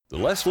The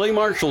Leslie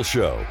Marshall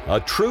Show, a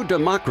true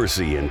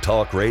democracy in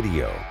talk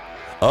radio.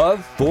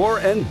 Of, for,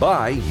 and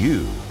by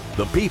you,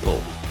 the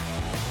people.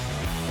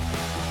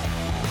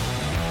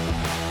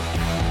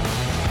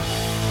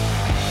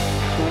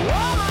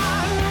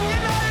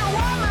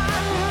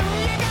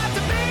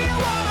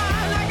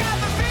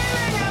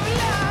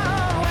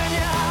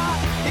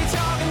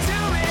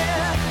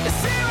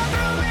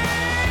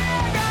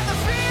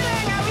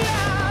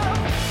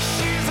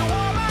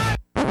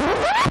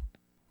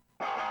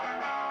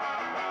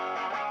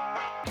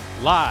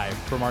 Live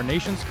from our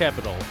nation's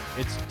capital,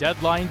 it's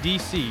Deadline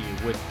DC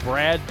with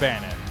Brad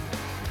Bannon.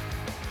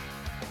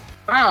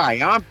 Hi,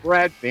 I'm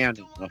Brad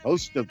Bannon, the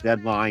host of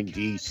Deadline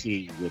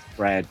DC with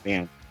Brad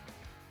Bannon.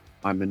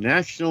 I'm a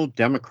national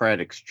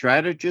Democratic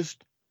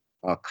strategist,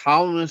 a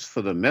columnist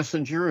for The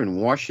Messenger in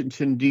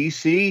Washington,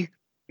 D.C.,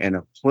 and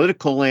a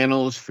political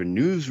analyst for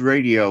News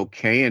Radio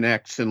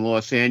KNX in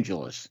Los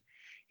Angeles.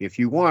 If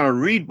you want to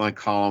read my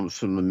columns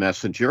from The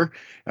Messenger,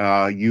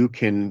 you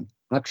can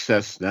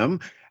access them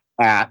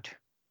at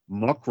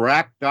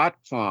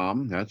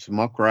muckrack.com. That's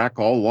muckrack,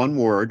 all one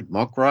word,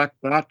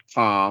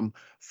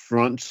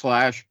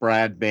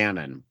 muckrack.com/Brad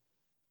Bannon.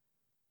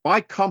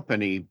 My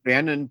company,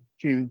 Bannon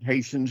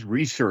Communications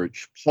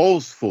Research,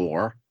 polls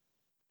for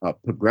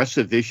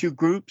progressive issue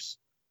groups,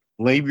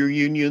 labor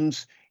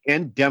unions,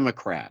 and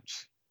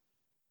Democrats.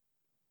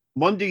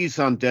 Mondays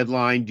on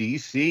Deadline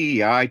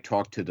DC, I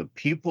talk to the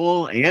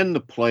people and the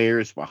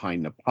players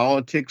behind the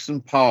politics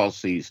and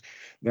policies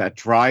that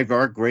drive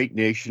our great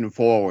nation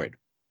forward.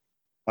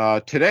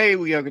 Today,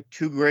 we have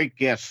two great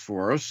guests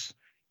for us.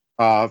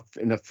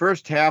 In the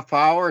first half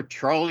hour,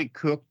 Charlie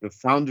Cook, the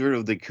founder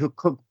of the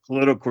Cook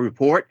Political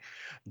Report,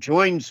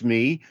 joins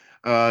me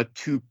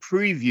to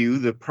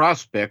preview the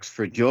prospects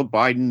for Joe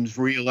Biden's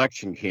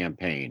re-election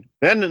campaign.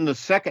 Then in the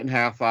second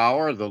half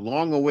hour, the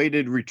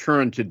long-awaited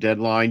return to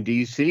Deadline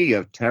DC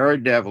of Tara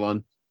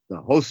Devlin,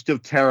 the host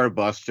of Tara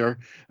Buster,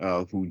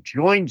 who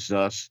joins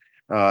us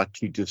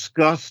to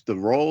discuss the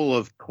role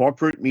of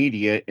corporate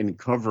media in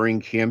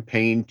covering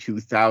campaign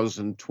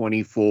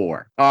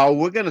 2024.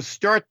 We're going to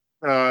start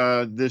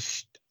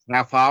this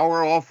half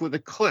hour off with a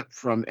clip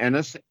from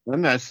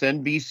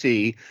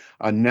MSNBC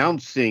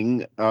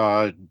announcing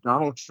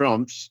Donald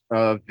Trump's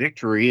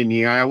victory in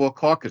the Iowa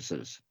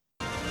caucuses.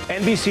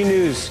 NBC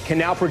News can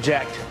now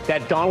project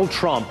that Donald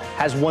Trump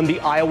has won the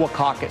Iowa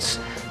caucus.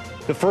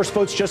 The first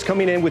votes just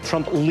coming in with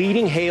Trump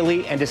leading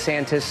Haley and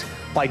DeSantis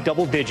by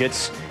double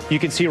digits. You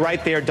can see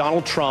right there,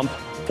 Donald Trump,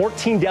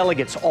 14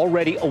 delegates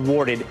already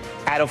awarded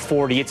out of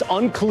 40. It's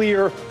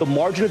unclear the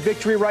margin of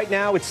victory right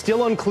now. It's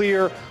still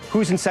unclear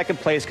who's in second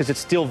place because it's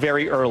still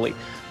very early.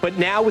 But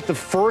now with the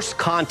first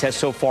contest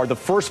so far, the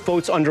first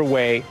votes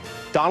underway,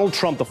 Donald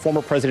Trump, the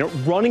former president,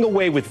 running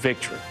away with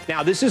victory.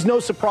 Now, this is no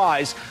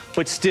surprise,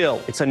 but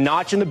still, it's a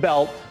notch in the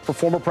belt for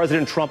former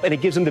President Trump, and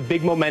it gives him the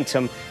big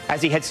momentum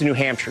as he heads to New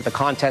Hampshire, the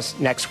contest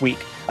next week.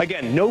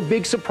 Again, no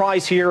big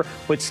surprise here,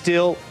 but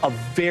still a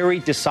very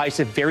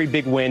decisive, very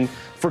big win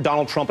for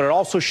Donald Trump. And it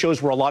also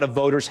shows where a lot of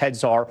voters'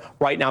 heads are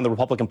right now in the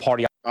Republican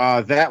Party.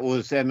 That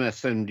was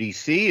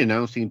MSNBC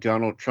announcing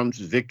Donald Trump's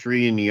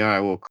victory in the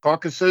Iowa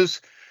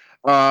caucuses.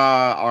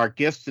 Our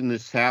guest in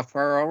this half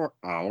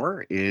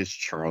hour is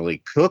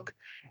Charlie Cook,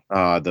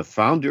 the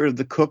founder of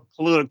the Cook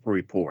Political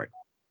Report.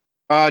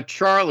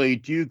 Charlie,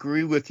 do you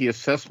agree with the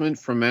assessment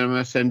from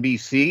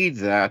MSNBC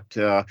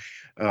that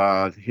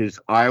his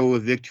Iowa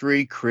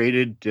victory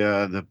created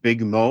the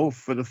big mo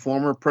for the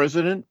former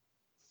president?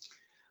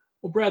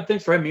 Well, Brad,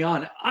 thanks for having me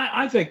on.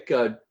 I think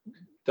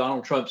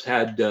Donald Trump's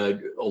had a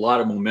lot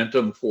of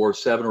momentum for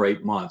 7 or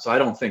 8 months. I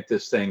don't think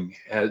this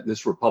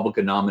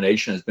Republican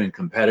nomination has been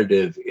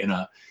competitive in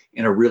a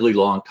really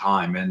long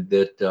time, and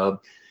that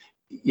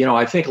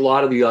I think a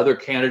lot of the other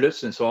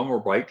candidates, and some of them were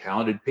bright,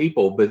 talented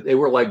people, but they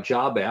were like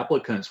job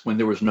applicants when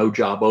there was no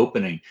job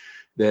opening.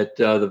 That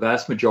the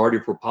vast majority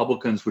of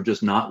Republicans were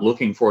just not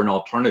looking for an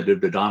alternative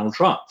to Donald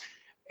Trump,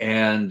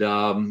 and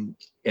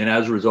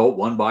as a result,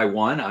 one by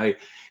one, I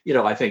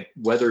think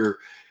whether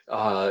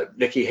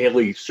Nikki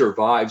Haley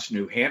survives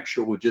New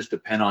Hampshire will just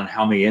depend on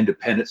how many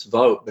independents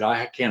vote. But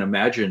I can't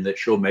imagine that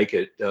she'll make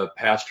it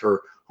past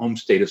her home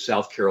state of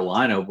South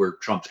Carolina, where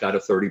Trump's got a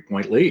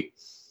 30-point lead.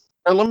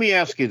 Let me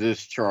ask you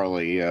this,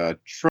 Charlie.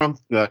 Trump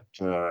got,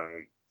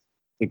 I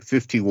think,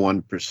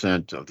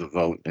 51% of the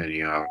vote in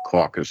the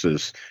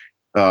caucuses.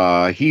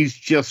 He's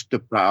just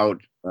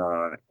about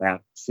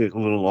at a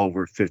little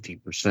over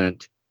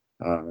 50%.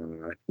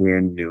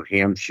 In New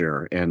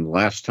Hampshire. And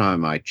last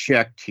time I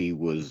checked, he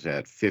was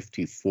at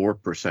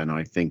 54%,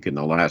 I think, in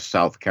the last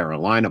South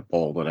Carolina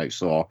poll that I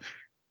saw.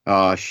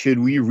 Should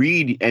we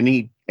read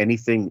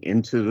anything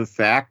into the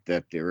fact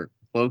that there are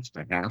close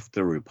to half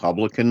the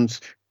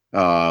Republicans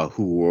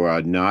who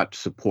are not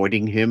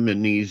supporting him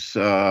in these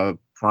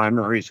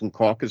primaries and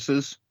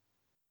caucuses?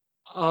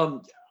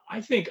 I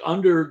think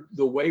under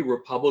the way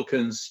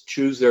Republicans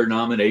choose their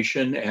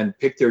nomination and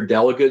pick their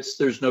delegates,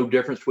 there's no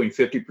difference between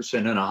 50%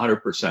 and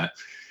 100%.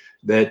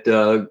 That,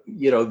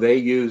 they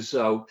use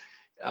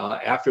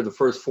after the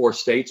first 4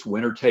 states,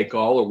 winner take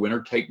all or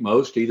winner take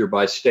most, either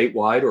by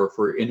statewide or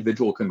for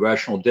individual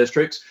congressional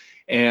districts.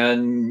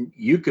 And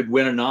you could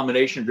win a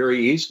nomination very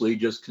easily,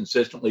 just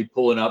consistently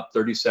pulling up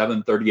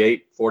 37,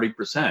 38,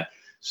 40%.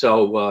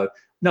 So,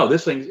 no,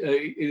 this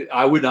thing,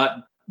 I would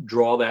not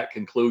draw that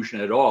conclusion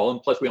at all.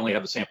 And plus, we only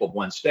have a sample of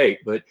 1 state.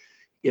 But,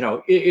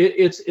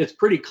 it's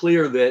pretty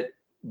clear that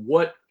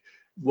what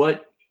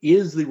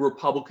is the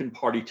Republican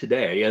Party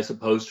today, as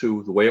opposed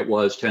to the way it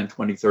was 10,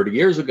 20, 30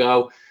 years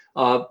ago,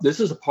 this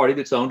is a party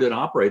that's owned and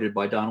operated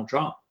by Donald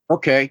Trump.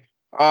 Okay.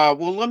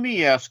 Well, let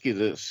me ask you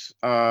this.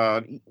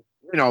 I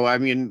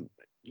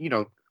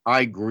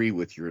agree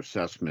with your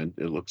assessment.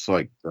 It looks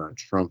like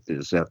Trump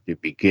is at the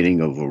beginning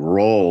of a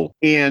roll.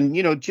 And,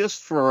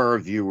 just for our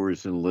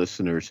viewers and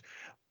listeners,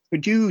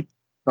 could you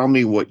tell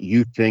me what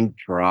you think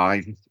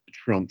drives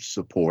Trump's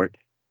support?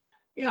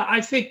 Yeah,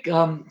 I think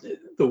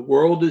the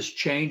world is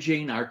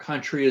changing. Our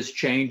country is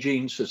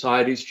changing.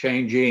 Society's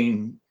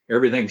changing.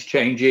 Everything's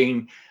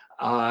changing.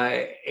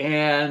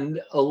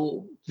 And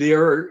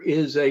there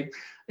is a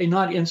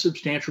not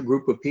insubstantial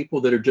group of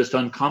people that are just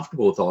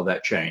uncomfortable with all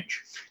that change.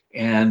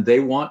 And they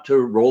want to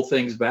roll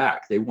things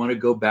back. They want to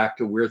go back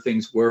to where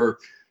things were,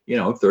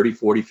 30,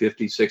 40,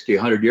 50, 60,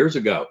 100 years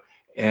ago.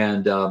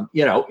 And,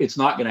 it's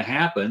not going to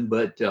happen,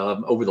 but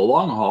over the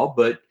long haul.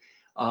 But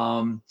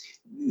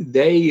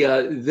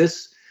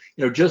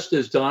just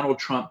as Donald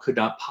Trump could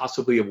not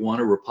possibly have won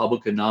a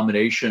Republican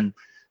nomination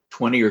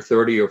 20 or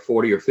 30 or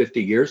 40 or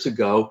 50 years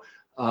ago,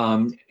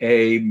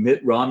 a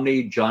Mitt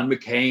Romney, John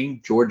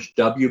McCain, George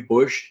W.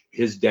 Bush,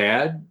 his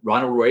dad,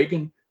 Ronald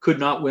Reagan, could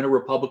not win a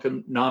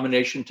Republican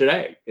nomination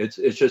today. It's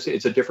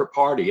a different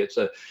party.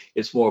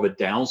 It's more of a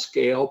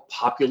downscale,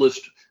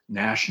 populist,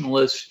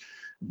 nationalist,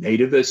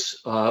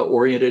 nativist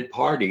oriented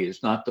party.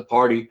 It's not the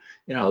party,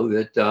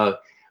 that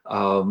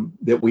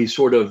we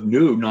sort of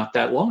knew not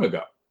that long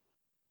ago.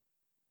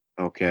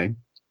 Okay.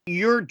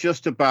 You're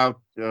just about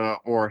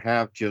or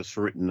have just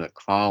written a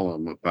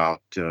column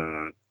about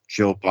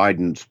Joe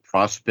Biden's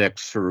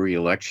prospects for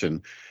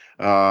re-election.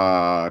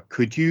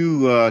 Could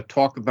you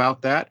talk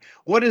about that?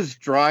 What is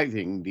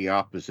driving the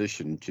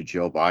opposition to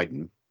Joe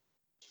Biden?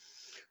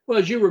 Well,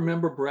 as you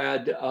remember,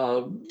 Brad,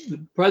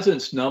 the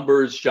president's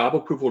numbers, job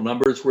approval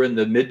numbers, were in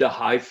the mid to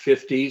high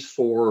 50s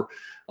for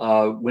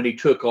when he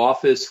took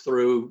office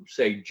through,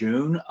 say,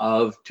 June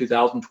of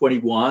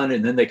 2021.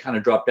 And then they kind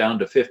of dropped down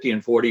to 50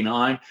 and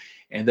 49,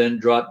 and then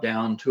dropped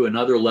down to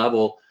another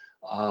level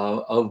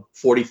of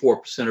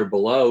 44% or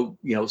below,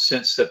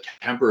 since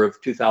September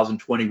of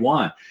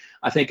 2021.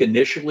 I think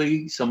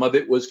initially some of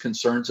it was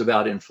concerns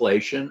about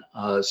inflation.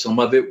 Some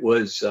of it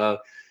was,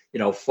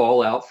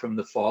 fallout from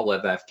the fall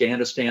of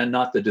Afghanistan,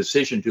 not the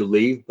decision to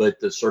leave, but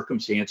the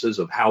circumstances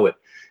of how it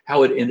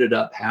ended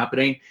up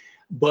happening.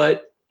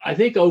 But I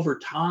think over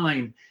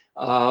time,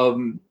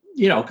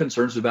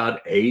 concerns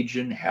about age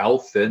and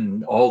health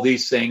and all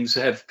these things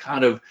have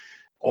kind of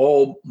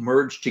all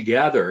merged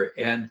together.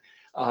 And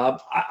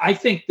I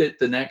think that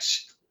the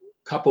next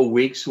couple of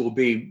weeks will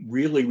be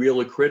really,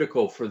 really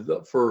critical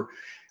for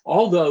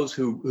all those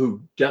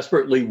who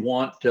desperately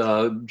want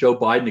Joe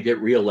Biden to get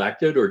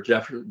reelected or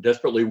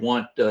desperately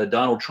want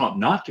Donald Trump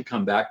not to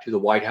come back to the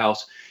White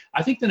House.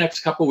 I think the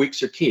next couple of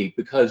weeks are key,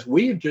 because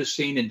we have just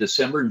seen in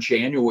December and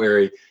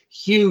January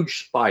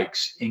huge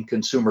spikes in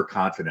consumer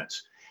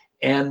confidence.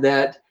 And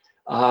that,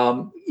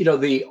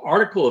 the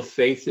article of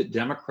faith that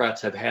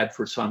Democrats have had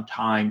for some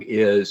time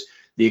is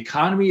the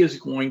economy is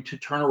going to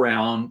turn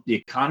around, the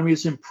economy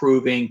is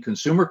improving,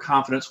 consumer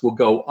confidence will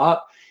go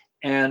up,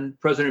 and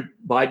President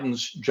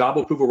Biden's job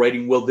approval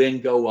rating will then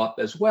go up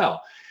as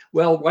well.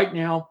 Well, right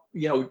now,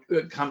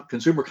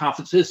 consumer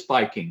confidence is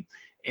spiking.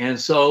 And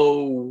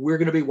so we're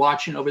going to be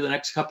watching over the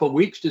next couple of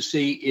weeks to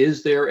see,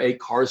 is there a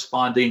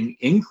corresponding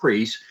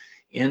increase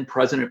in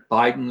President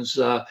Biden's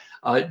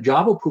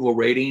job approval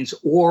ratings,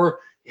 or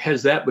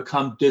has that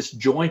become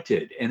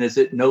disjointed, and is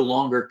it no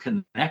longer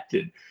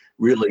connected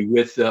really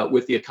with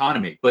the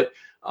economy? But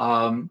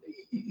I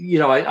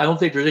don't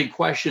think there's any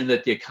question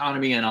that the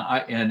economy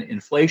and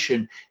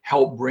inflation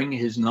help bring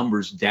his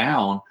numbers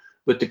down.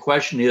 But the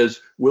question is,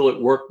 will it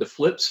work the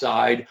flip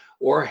side,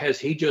 or has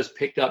he just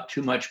picked up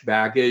too much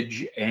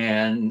baggage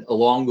and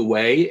along the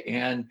way,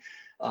 and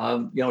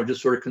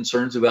just sort of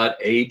concerns about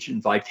age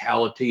and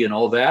vitality and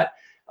all that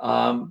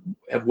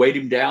have weighed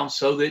him down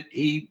so that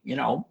he,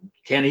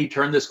 can he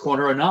turn this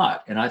corner or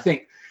not? And I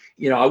think,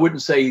 I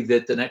wouldn't say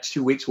that the next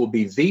 2 weeks will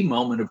be the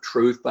moment of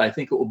truth, but I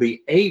think it will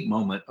be a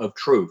moment of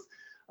truth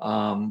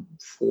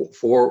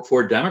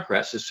for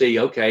Democrats to see,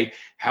 okay,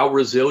 how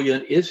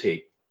resilient is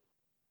he?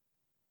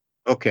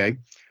 Okay.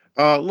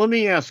 Let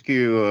me ask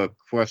you a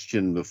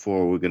question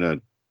before we're going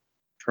to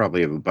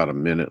probably have about a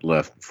minute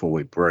left before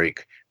we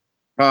break.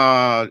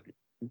 Donald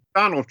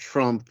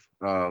Trump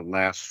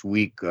last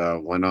week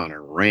went on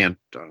a rant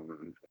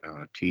on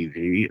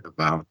TV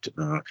about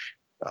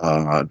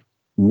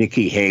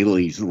Nikki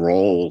Haley's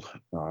role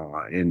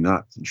in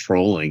not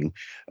controlling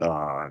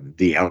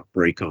the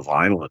outbreak of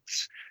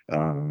violence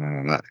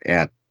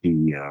at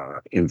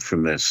the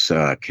infamous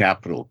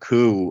Capitol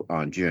coup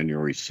on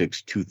January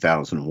 6,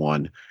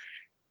 2001.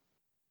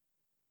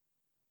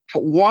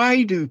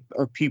 Why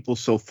are people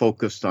so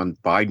focused on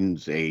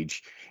Biden's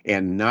age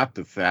and not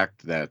the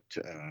fact that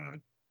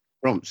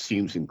Trump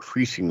seems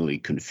increasingly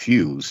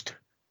confused?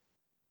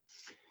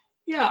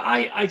 Yeah,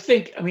 I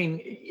think, I mean,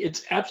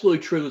 it's absolutely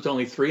true. There's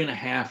only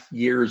 3.5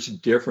 years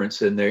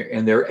difference in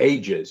their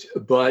ages,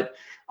 but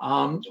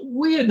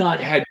we had not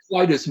had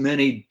quite as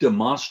many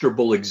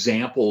demonstrable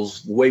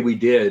examples the way we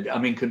did. I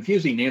mean,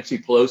 confusing Nancy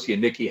Pelosi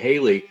and Nikki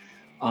Haley,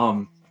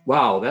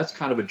 wow, that's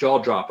kind of a jaw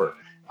dropper.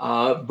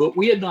 But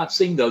we had not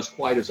seen those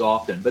quite as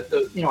often. But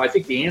I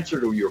think the answer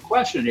to your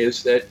question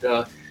is that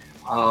that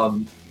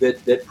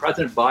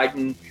President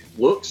Biden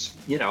looks,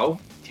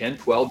 10,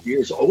 12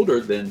 years older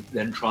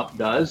than Trump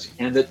does,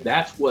 and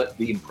that's what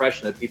the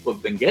impression that people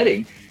have been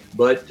getting.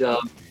 But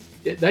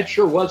that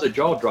sure was a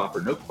jaw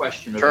dropper, no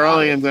question about it.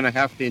 Charlie, I'm going to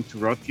have to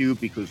interrupt you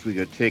because we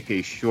got to take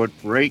a short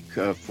break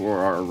for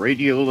our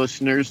radio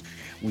listeners.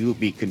 We will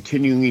be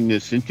continuing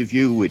this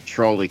interview with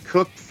Charlie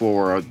Cook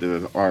for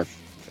our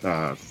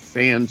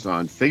fans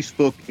on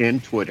Facebook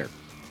and Twitter.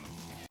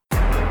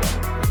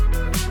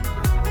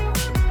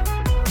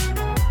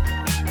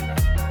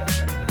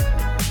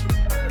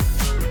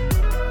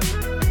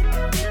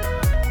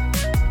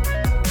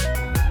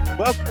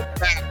 Welcome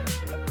back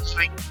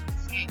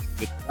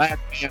with Brad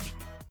Bannon.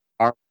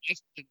 Our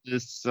guest in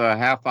this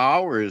half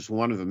hour is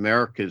one of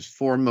America's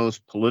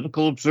foremost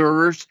political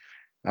observers,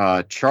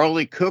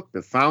 Charlie Cook,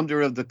 the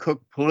founder of the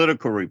Cook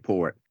Political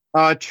Report.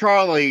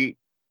 Charlie,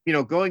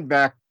 going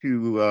back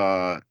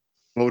to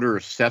voter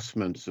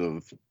assessments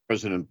of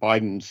President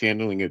Biden's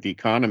handling of the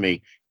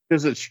economy,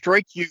 does it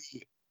strike you,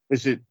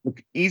 is it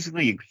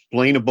easily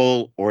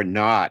explainable or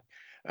not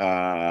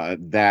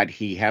that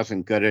he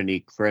hasn't got any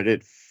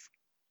credit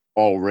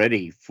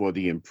already for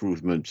the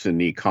improvements in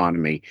the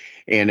economy?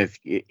 And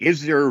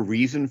is there a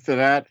reason for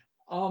that?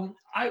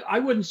 I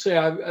wouldn't say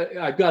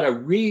I've got a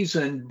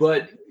reason,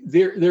 but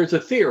there's a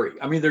theory.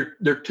 I mean, there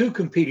are two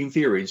competing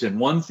theories. And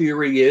one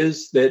theory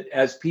is that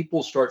as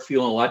people start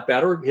feeling a lot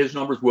better, his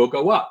numbers will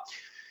go up.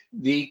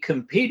 The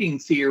competing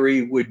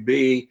theory would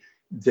be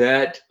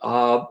that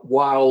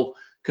while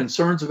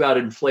concerns about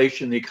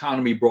inflation, the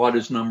economy brought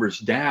his numbers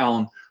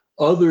down,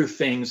 other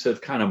things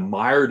have kind of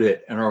mired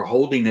it and are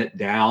holding it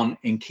down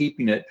and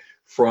keeping it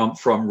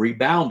from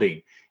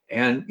rebounding.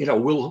 And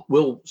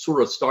we'll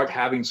sort of start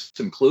having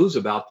some clues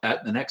about that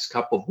in the next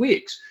couple of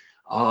weeks.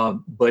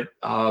 But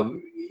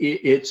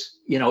it's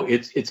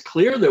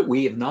clear that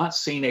we have not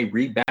seen a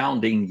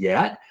rebounding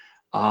yet.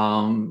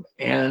 I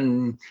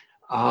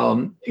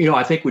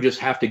think we just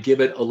have to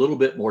give it a little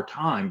bit more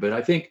time. But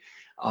I think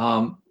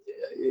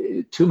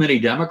too many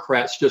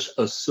Democrats just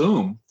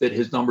assume that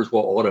his numbers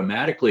will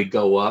automatically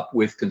go up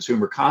with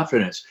consumer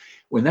confidence,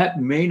 when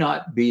that may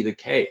not be the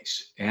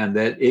case, and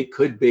that it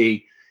could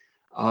be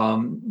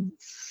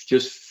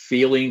just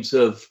feelings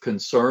of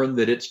concern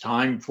that it's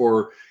time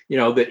for,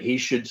 that he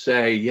should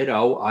say,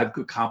 I've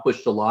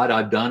accomplished a lot,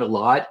 I've done a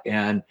lot,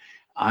 and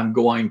I'm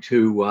going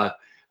to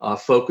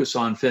focus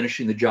on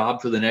finishing the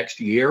job for the next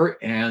year,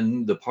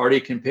 and the party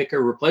can pick a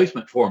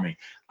replacement for me.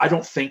 I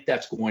don't think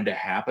that's going to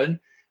happen.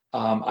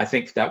 I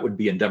think that would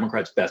be in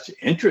Democrats' best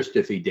interest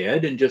if he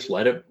did, and just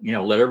let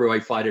everybody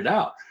fight it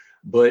out.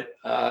 But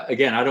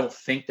again, I don't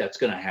think that's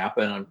going to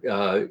happen.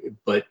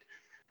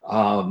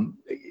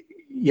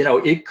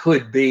 It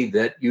could be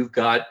that you've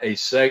got a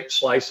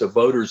slice of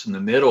voters in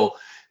the middle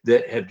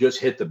that have just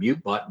hit the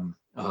mute button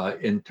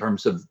in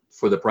terms of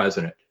for the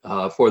president,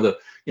 for the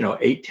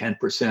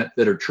 8-10%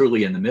 that are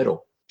truly in the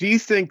middle. Do you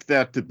think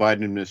that the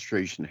Biden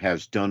administration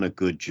has done a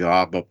good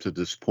job up to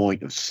this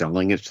point of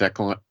selling its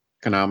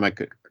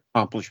economic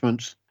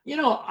accomplishments?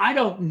 I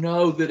don't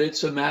know that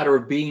it's a matter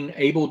of being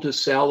able to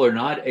sell or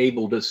not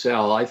able to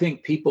sell. I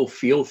think people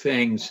feel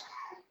things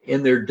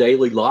in their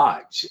daily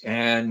lives,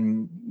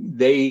 and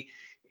they,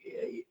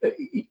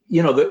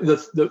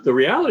 the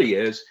reality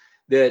is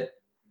that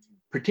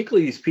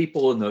particularly these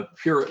people in the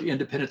pure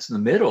independents in the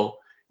middle,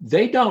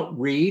 they don't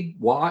read,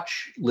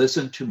 watch,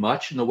 listen to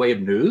much in the way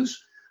of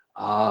news.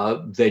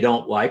 They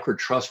don't like or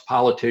trust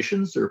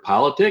politicians or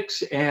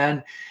politics,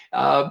 and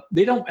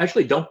they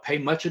don't pay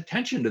much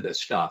attention to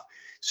this stuff.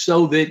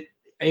 So that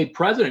a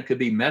president could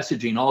be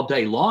messaging all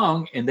day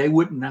long and they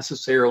wouldn't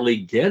necessarily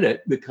get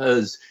it,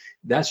 because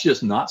that's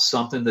just not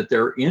something that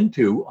they're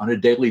into on a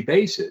daily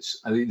basis.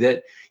 I mean,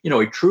 that,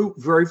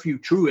 very few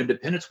true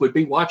independents would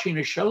be watching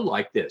a show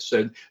like this.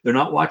 And they're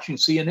not watching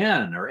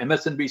CNN or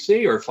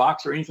MSNBC or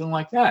Fox or anything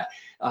like that.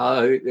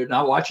 They're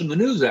not watching the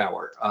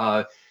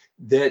NewsHour.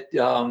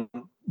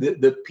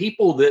 The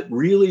people that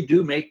really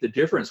do make the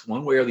difference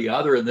one way or the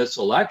other in this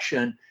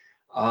election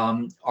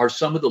are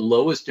some of the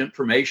lowest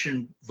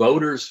information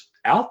voters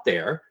out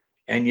there,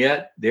 and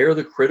yet they're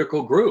the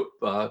critical group.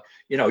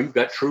 You've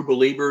got true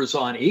believers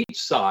on each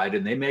side,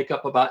 and they make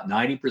up about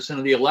 90%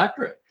 of the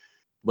electorate.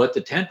 But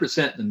the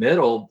 10% in the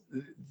middle,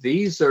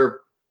 these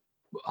are,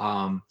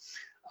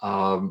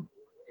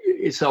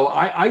 so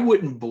I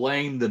wouldn't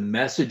blame the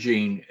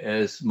messaging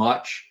as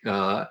much.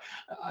 I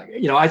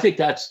think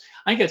that's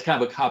kind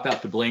of a cop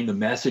out to blame the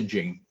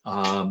messaging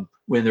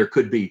when there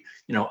could be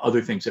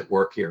other things at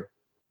work here.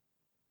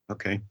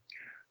 Okay.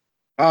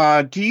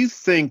 Do you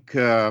think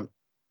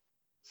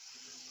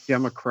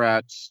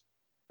Democrats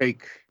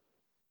take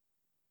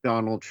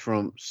Donald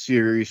Trump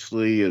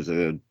seriously as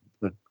an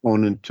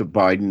opponent to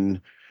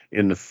Biden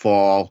in the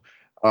fall?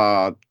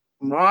 I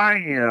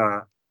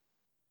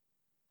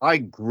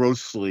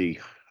grossly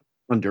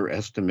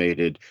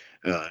underestimated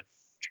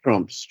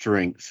Trump's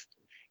strength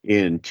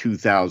in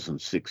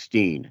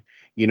 2016.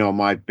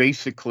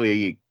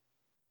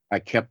 I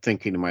kept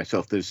thinking to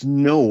myself, there's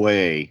no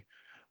way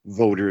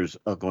voters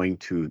are going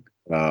to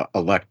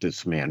elect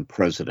this man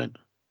president.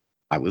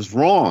 I was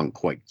wrong,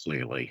 quite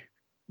clearly.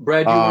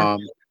 Brad, you weren't the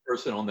only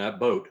person on that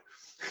boat.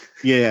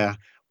 Yeah.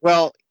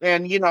 Well,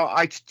 and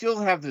I still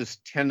have this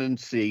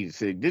tendency to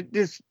say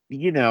this,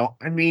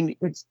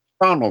 it's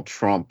Donald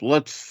Trump,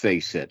 let's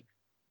face it.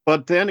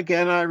 But then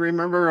again, I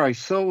remember I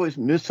so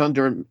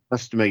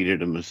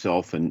misunderestimated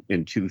himself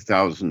in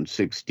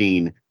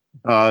 2016.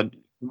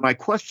 My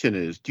question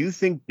is, do you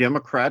think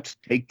Democrats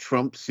take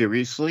Trump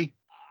seriously?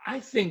 I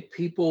think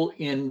people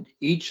in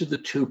each of the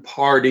two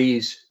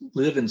parties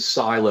live in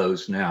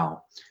silos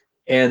now,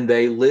 and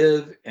they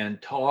live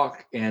and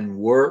talk and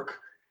work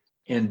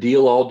and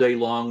deal all day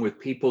long with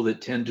people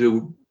that tend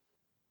to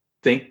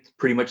think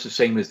pretty much the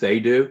same as they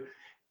do.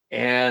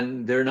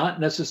 And they're not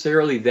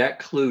necessarily that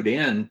clued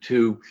in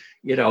to,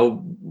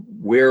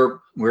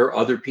 where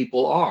other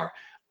people are.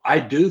 I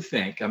do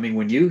think,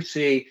 when you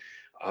see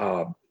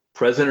former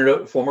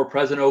President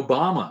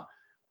Obama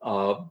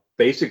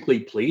basically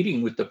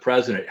pleading with the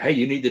president, hey,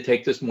 you need to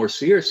take this more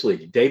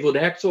seriously. David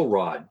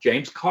Axelrod,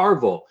 James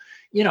Carville,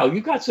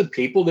 you've got some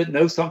people that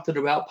know something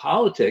about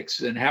politics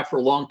and have for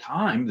a long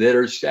time that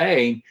are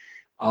saying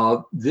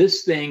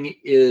this thing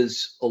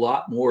is a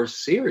lot more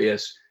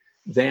serious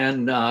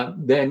than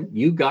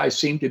you guys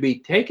seem to be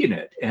taking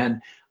it.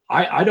 And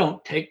I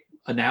don't take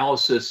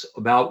analysis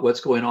about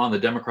what's going on in the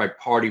Democratic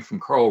Party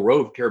from Karl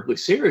Rove terribly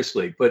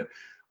seriously, but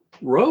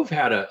Rove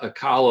had a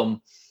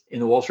column in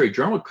the Wall Street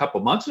Journal a couple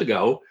months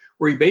ago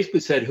where he basically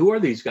said, who are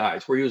these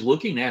guys? Where he was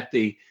looking at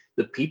the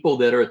people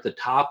that are at the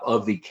top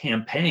of the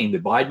campaign, the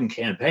Biden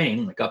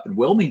campaign, like up in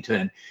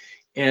Wilmington,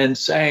 and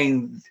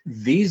saying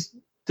these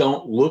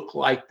don't look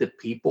like the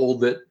people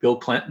that Bill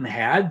Clinton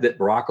had, that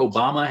Barack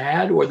Obama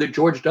had, or that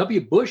George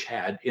W. Bush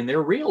had in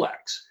their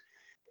reelects.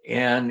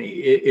 And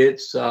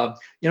there's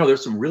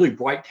some really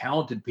bright,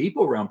 talented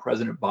people around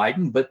President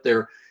Biden, but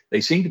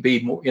they seem to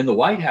be more in the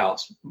White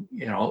House,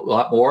 a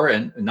lot more,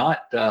 and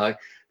not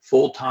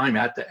full time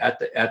at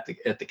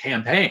the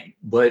campaign.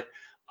 But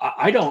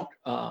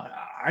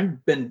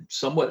I've been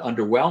somewhat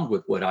underwhelmed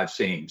with what I've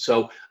seen.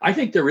 So I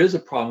think there is a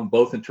problem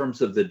both in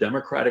terms of the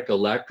Democratic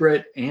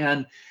electorate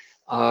and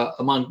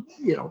among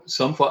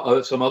some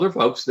other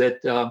folks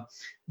that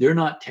they're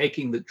not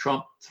taking the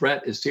Trump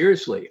threat as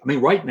seriously.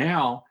 Right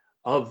now,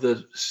 of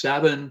the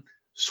 7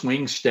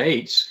 swing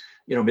states,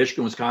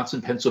 Michigan,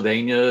 Wisconsin,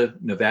 Pennsylvania,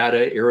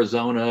 Nevada,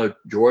 Arizona,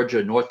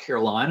 Georgia, North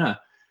Carolina,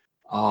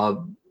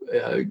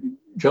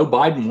 Joe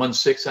Biden won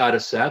 6 out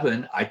of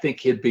 7. I think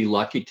he'd be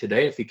lucky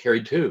today if he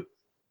carried 2.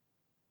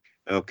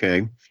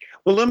 Okay.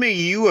 Well,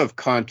 you have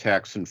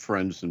contacts and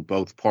friends in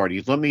both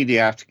parties. Let me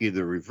ask you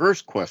the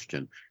reverse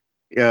question.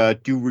 Do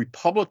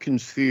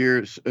Republicans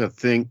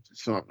think,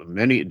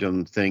 many of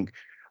them think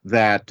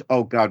that,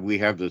 oh God, we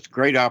have this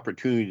great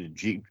opportunity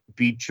to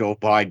beat Joe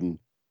Biden,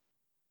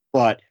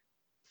 but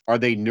are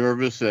they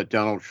nervous that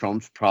Donald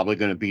Trump's probably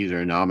going to be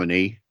their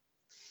nominee?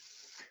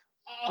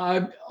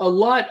 A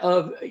lot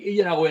of,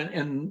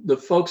 and the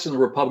folks in the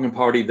Republican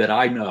Party that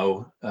I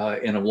know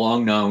and have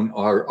long known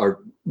are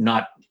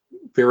not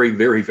very,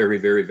 very, very,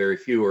 very, very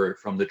few are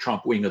from the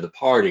Trump wing of the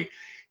party.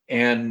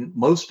 And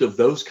most of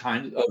the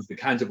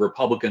kinds of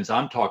Republicans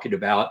I'm talking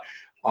about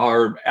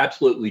are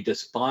absolutely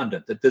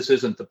despondent that this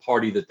isn't the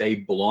party that they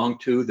belong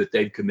to, that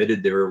they've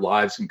committed their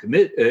lives and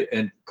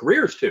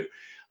careers to.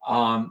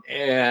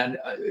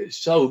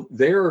 So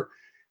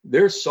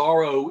their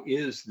sorrow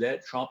is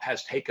that Trump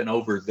has taken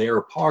over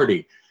their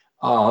party.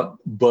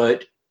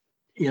 But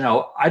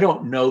I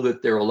don't know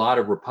that there are a lot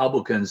of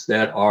Republicans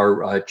that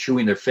are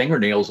chewing their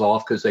fingernails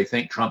off because they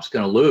think Trump's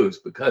going to lose,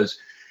 because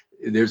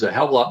there's a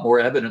hell of a lot more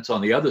evidence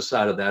on the other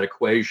side of that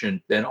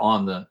equation than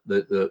on that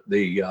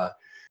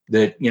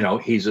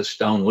he's a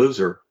stone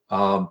loser.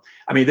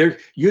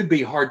 You'd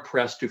be hard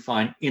pressed to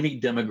find any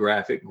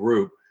demographic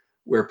group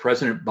where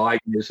President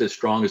Biden is as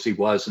strong as he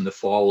was in the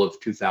fall of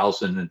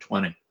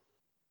 2020.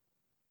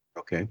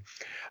 Okay.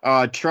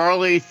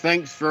 Charlie,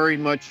 thanks very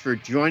much for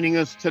joining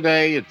us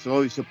today. It's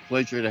always a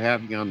pleasure to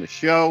have you on the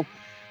show.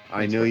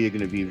 I know you're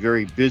going to be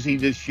very busy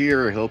this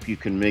year. I hope you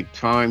can make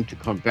time to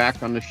come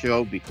back on the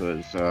show,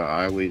 because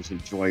I always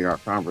enjoy our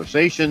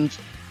conversations.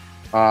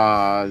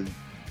 Our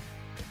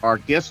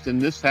guest in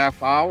this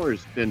half hour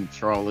has been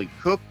Charlie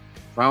Cook,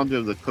 founder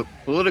of the Cook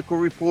Political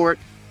Report,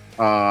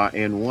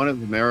 and one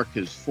of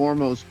America's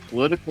foremost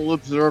political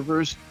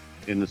observers.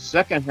 In the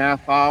second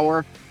half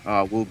hour,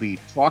 we'll be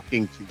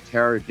talking to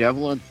Tara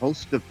Devlin,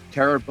 host of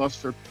Tara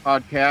Buster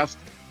podcast,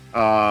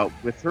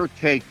 with her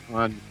take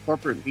on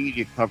corporate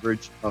media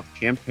coverage of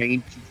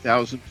campaign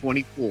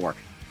 2024.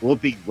 We'll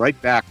be right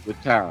back with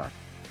Tara.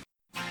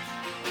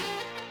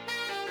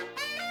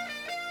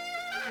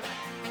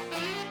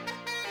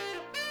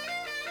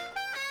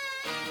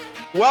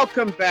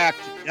 Welcome back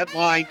to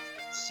Deadline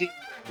DC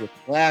with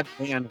Brad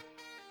Bannon.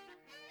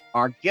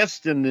 Our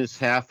guest in this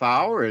half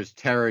hour is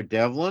Tara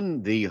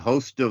Devlin, the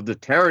host of the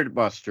Tara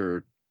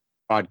Buster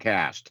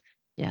podcast.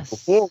 Yes.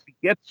 Before we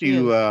get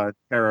to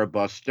Tara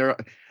Buster,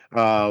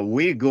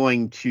 we're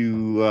going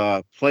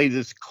to play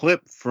this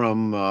clip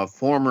from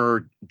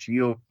former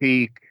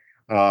GOP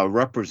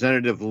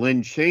Representative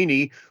Lynn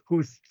Cheney,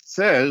 who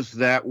says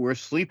that we're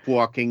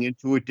sleepwalking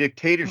into a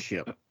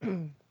dictatorship.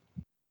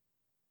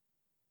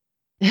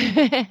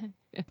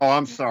 Oh,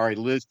 I'm sorry,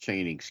 Liz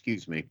Cheney,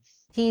 excuse me.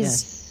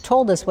 He's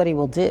told us what he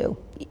will do.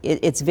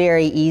 It's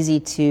very easy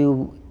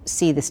to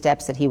see the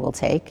steps that he will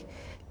take.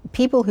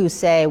 People who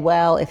say,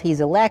 well, if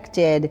he's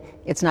elected,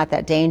 it's not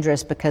that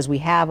dangerous because we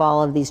have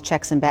all of these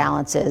checks and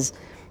balances,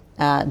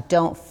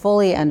 don't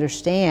fully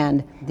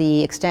understand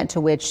the extent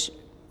to which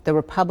the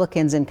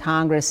Republicans in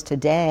Congress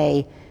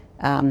today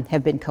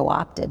have been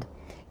co-opted.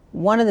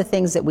 One of the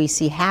things that we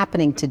see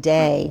happening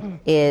today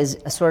is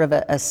a sort of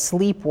a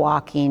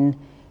sleepwalking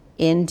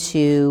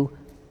into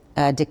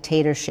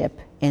dictatorship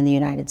in the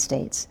United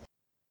States.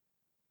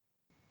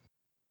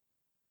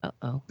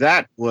 Uh-oh.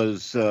 That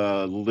was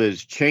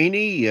Liz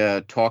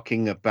Cheney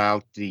talking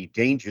about the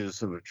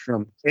dangers of a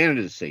Trump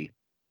candidacy.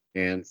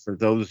 And for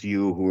those of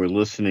you who are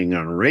listening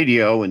on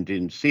radio and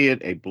didn't see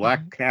it, a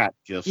black cat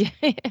just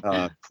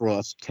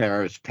crossed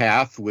Tara's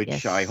path, which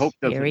Yes, I hope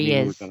doesn't here he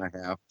mean is. we're going to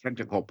have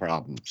technical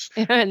problems.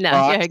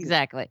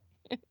 Exactly.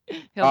 He'll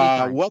be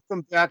fine.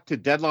 Welcome back to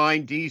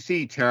Deadline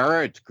DC,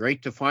 Tara. It's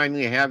great to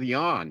finally have you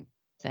on.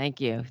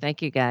 Thank you,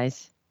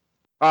 guys.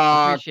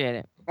 Appreciate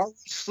it. Are we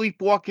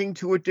sleepwalking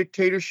to a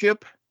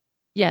dictatorship?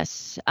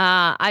 Yes.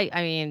 I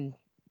mean,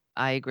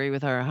 I agree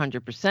with her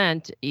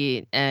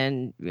 100%.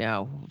 And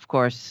of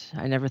course,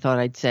 I never thought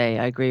I'd say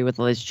I agree with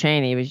Liz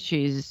Cheney, but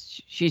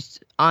she's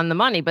on the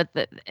money. But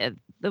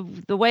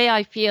the way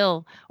I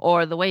feel,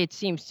 or the way it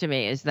seems to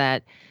me, is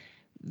that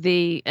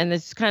and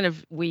this kind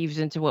of weaves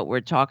into what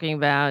we're talking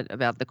about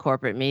the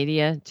corporate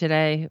media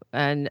today,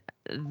 and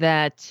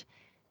that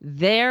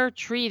they're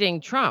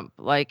treating Trump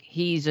like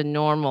he's a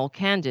normal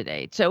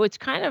candidate. So it's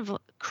kind of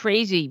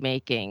crazy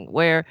making,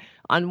 where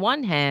on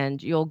one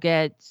hand you'll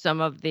get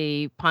some of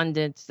the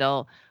pundits,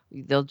 they'll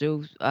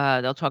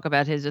talk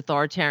about his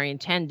authoritarian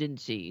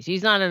tendencies.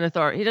 He's not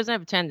he doesn't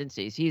have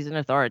tendencies. He's an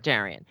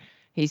authoritarian.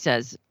 He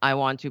says, I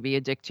want to be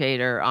a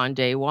dictator on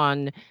day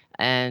one,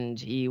 and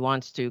he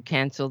wants to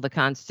cancel the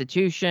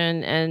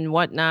Constitution and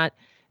whatnot.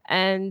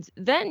 And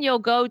then you'll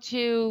go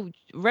to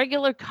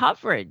regular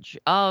coverage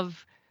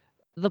of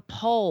the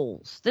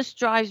polls. This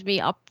drives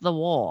me up the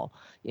wall,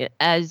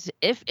 as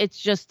if it's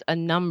just a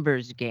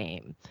numbers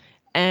game.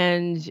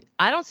 And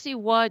I don't see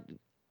what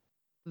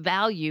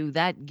value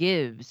that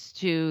gives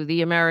to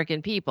the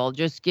American people,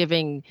 just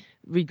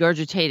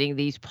regurgitating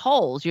these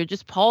polls. You're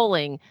just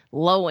polling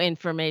low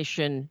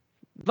information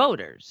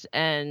voters,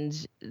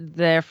 and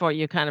therefore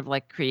you're kind of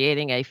like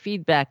creating a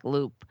feedback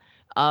loop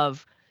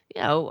of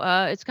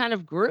it's kind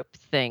of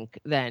groupthink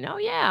then. Oh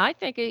yeah, I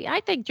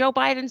think Joe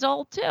Biden's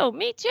old too.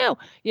 Me too.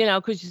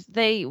 Because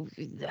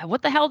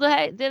what the hell do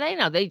they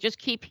know? They just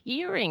keep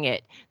hearing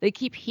it. They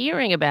keep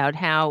hearing about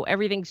how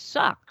everything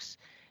sucks.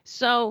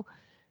 So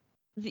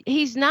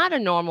he's not a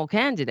normal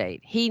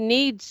candidate. He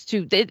needs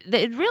to.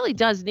 It really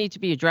does need to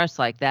be addressed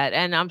like that.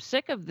 And I'm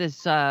sick of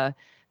this.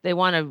 They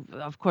want to,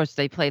 of course,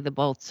 they play the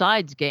both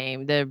sides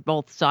game. They're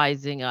both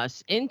sizing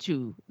us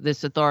into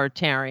this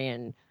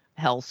authoritarian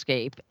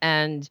hellscape,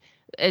 and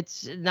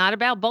it's not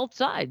about both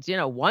sides.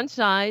 One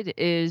side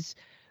is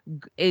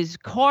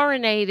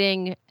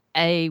coronating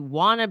a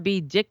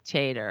wannabe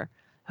dictator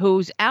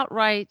who's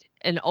outright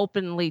and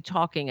openly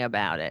talking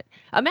about it.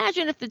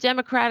 Imagine if the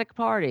Democratic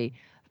Party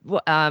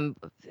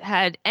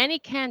had any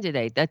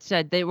candidate that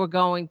said they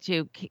wanted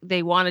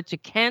to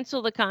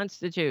cancel the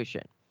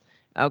Constitution.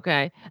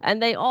 Okay.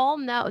 And they all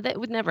know that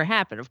would never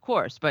happen, of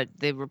course, but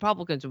the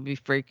Republicans would be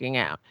freaking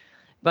out.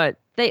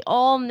 But they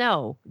all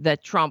know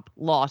that Trump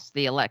lost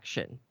the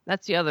election.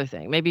 That's the other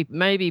thing.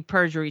 Maybe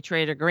perjury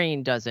trader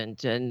Green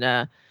doesn't.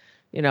 And,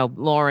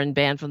 Lauren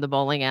banned from the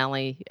bowling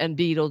alley, and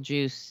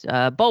Beetlejuice,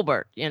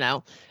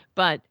 Boebert,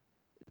 but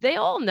they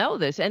all know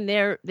this, and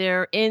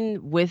they're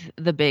in with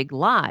the big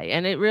lie.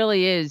 And it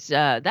really is,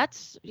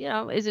 that's,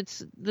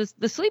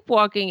 the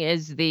sleepwalking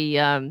is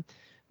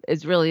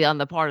is really on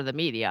the part of the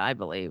media, I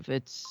believe.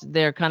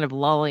 They're kind of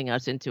lulling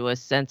us into a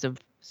sense of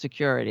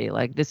security.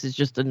 Like this is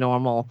just a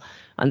normal,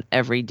 an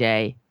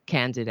everyday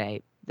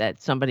candidate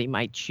that somebody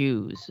might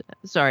choose.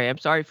 I'm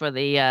sorry for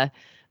the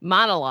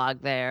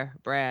monologue there,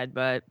 Brad,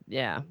 but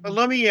yeah. But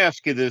let me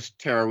ask you this,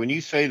 Tara. When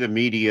you say the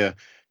media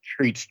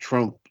treats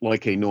Trump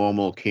like a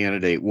normal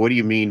candidate, what do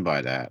you mean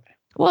by that?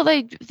 Well,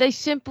 they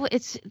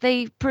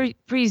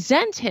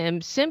present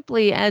him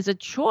simply as a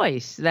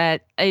choice,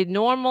 that a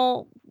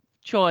normal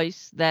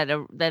choice that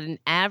an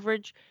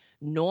average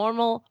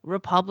normal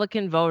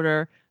Republican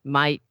voter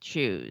might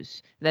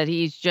choose. That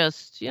he's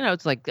just,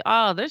 it's like,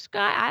 oh, this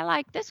guy, I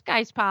like this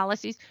guy's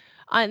policies.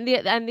 And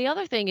the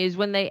other thing is,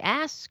 when they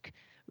ask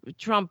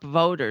Trump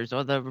voters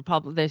or the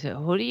Republic, they say,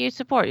 who do you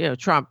support?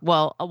 Trump.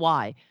 Well,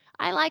 why?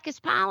 I like his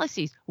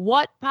policies.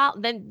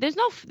 Then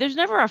there's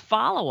never a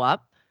follow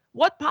up.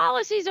 What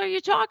policies are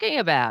you talking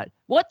about?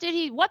 What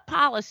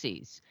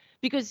policies?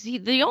 Because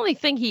the only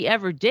thing he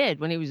ever did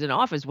when he was in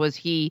office was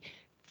he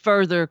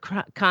further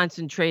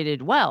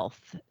concentrated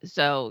wealth.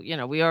 So,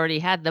 we already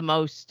had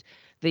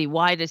the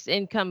widest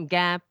income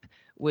gap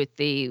with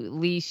the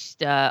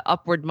least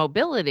upward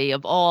mobility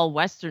of all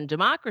Western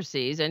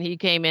democracies, and he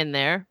came in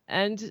there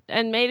and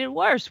made it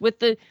worse with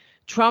the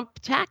Trump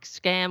tax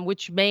scam,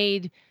 which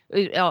made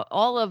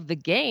all of the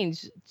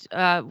gains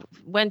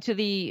went to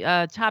the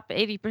top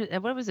 80%.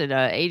 What was it?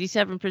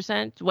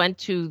 87% went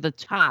to the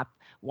top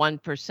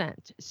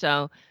 1%.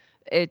 So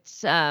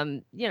it's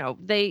there's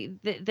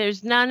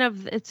none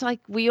of, it's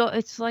like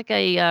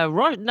a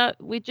no,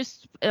 we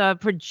just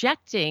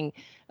projecting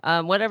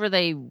whatever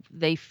they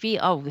feel.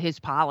 Oh, his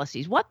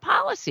policies. What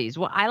policies?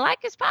 Well, I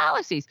like his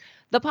policies.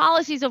 The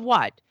policies of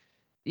what?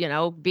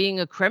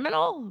 Being a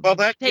criminal? Well,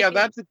 that's a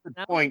good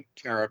point,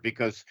 Tara,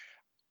 because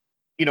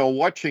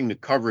watching the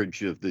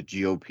coverage of the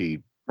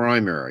GOP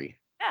primary,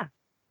 Yeah.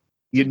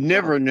 you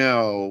never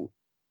know.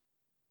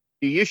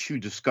 The issue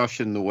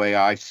discussion, the way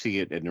I see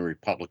it in the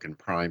Republican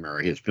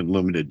primary, has been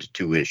limited to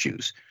two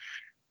issues: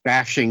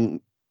 bashing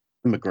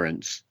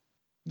immigrants,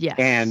 Yes.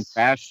 and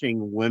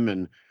bashing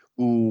women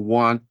who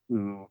want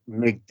to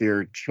make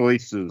their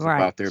choices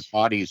about their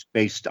bodies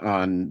based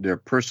on their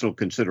personal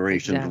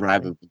considerations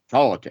rather than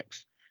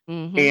politics.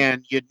 Mm-hmm.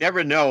 And you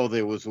never know,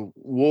 there was a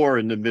war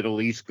in the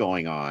Middle East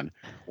going on,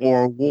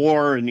 or a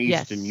war in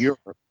Eastern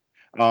Europe,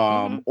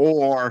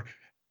 or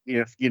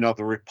if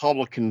the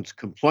Republicans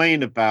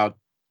complain about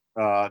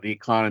the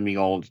economy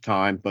all the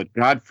time, but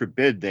God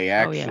forbid they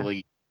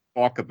actually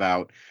talk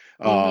about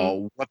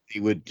what they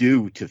would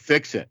do to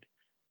fix it.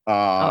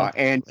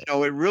 And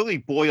it really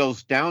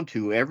boils down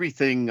to,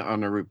 everything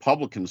on the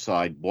Republican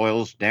side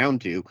boils down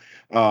to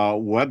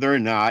whether or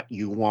not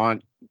you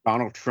want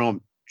Donald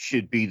Trump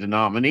should be the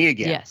nominee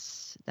again.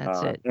 Yes,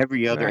 that's it.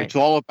 It's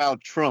all about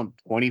Trump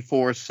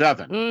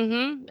 24/7. Mm-hmm.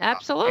 And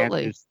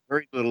Absolutely. there's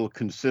very little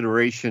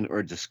consideration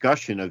or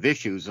discussion of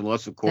issues,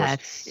 unless, of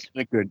course,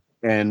 immigrant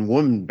and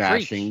woman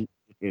bashing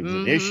is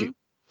an issue.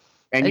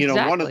 And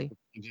one of the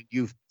things that,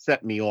 you've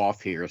set me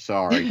off here,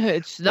 sorry.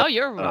 I'm with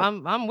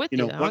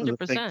you 100%. One of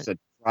the things that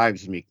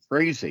drives me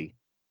crazy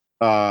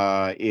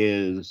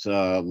is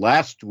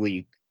last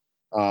week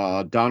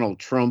Donald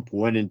Trump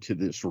went into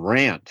this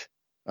rant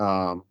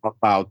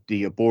about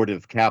the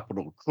abortive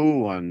Capitol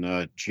coup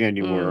on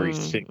January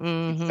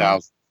 6th,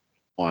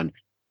 2001.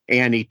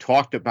 And he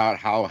talked about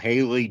how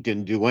Haley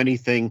didn't do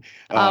anything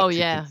or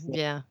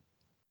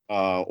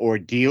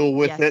deal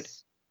with it.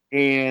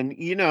 And,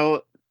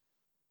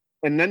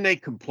 and then they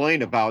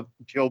complain about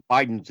Joe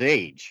Biden's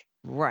age.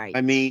 Right.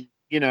 I mean,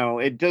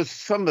 it does,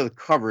 some of the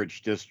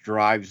coverage just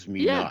drives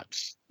me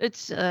nuts.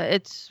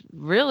 It's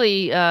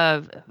really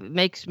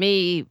makes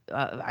me,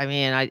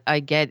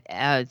 I get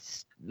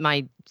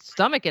my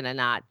stomach in a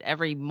knot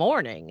every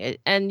morning.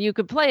 And you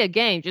could play a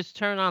game, just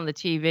turn on the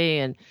TV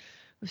and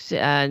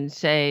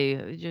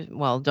say,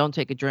 well, don't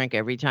take a drink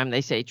every time they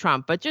say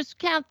Trump, but just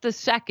count the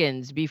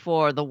seconds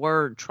before the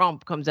word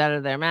Trump comes out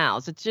of their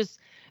mouths. It's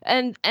just,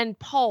 and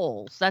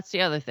polls. That's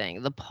the other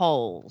thing, the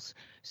polls.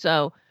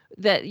 So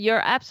that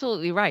you're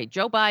absolutely right.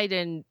 Joe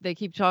Biden, they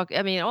keep talking.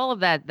 I mean, all of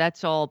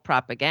that's all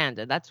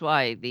propaganda. That's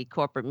why the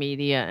corporate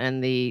media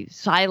and the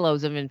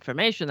silos of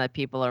information that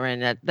people are in,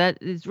 that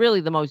is really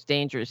the most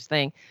dangerous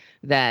thing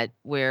that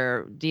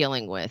we're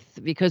dealing with,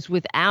 because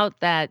without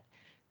that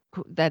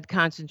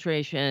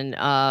concentration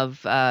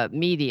of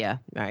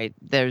media, right?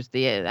 There's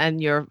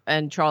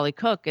and Charlie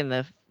Cook in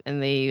the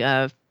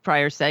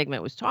prior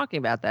segment was talking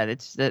about that.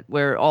 It's that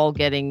we're all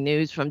getting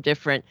news from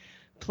different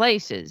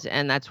places,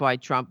 and that's why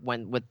Trump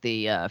went with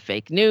the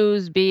fake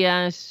news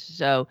BS.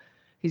 So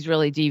he's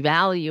really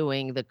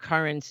devaluing the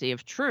currency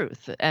of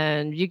truth,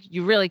 and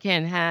you really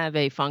can't have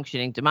a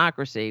functioning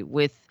democracy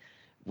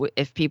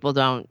if people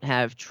don't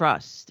have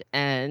trust.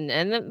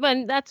 And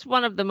when that's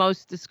one of the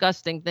most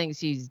disgusting things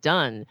he's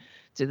done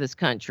to this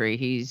country.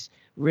 He's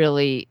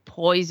really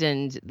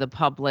poisoned the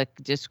public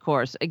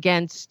discourse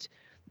against,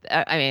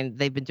 I mean,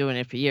 they've been doing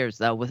it for years,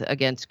 though,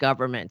 against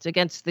government,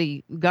 against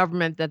the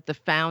government that the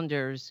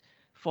founders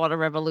fought a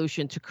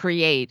revolution to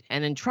create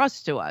and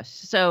entrust to us.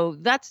 So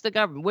that's the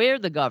government. We're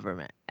the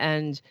government.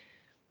 And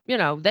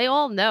they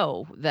all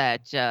know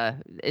that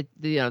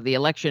the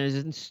election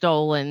isn't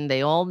stolen.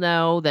 They all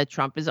know that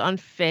Trump is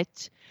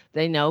unfit.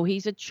 They know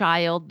he's a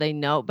child. They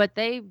know, but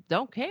they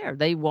don't care.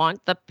 They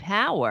want the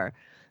power.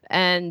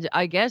 And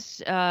I guess,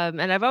 and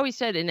I've always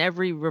said, in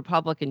every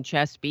Republican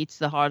chess beats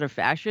the heart of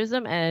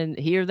fascism. And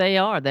here they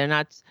are. They're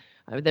not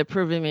They're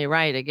proving me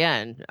right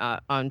again,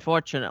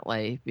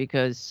 unfortunately,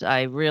 because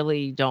I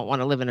really don't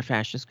want to live in a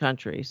fascist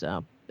country.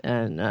 So,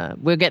 and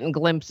we're getting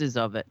glimpses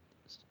of it.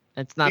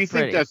 It's Do not you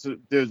think pretty.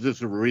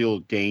 there's a real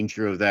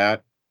danger of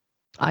that?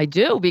 I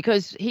do,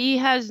 because he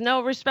has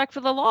no respect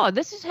for the law.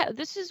 This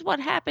is what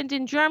happened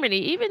in Germany.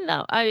 Even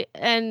though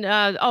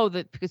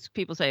because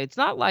people say it's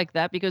not like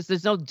that because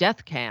there's no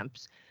death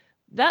camps.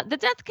 That the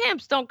death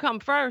camps don't come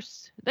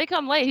first; they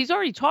come late. He's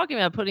already talking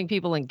about putting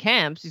people in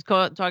camps.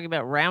 Talking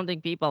about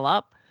rounding people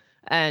up,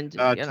 and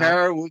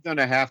Tara, we're going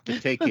to have to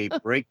take a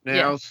break yeah.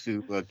 now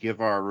to give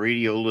our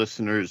radio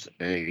listeners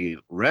a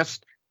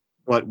rest.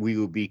 But we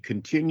will be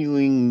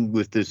continuing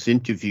with this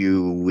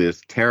interview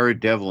with Tara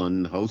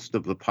Devlin, host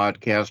of the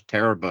podcast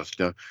Tara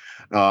Buster,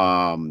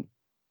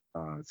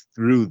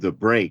 through the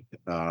break.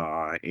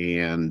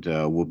 And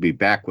we'll be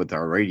back with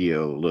our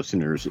radio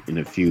listeners in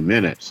a few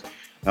minutes.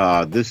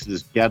 This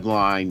is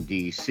Deadline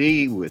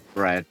DC with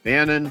Brad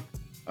Bannon.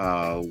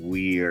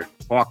 We are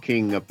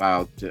talking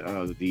about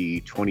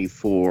the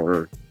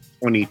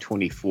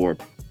 2024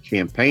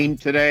 campaign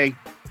today.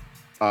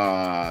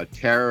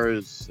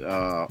 Tara's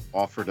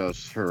offered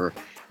us her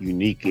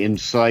unique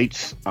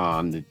insights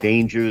on the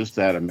dangers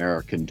that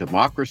American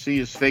democracy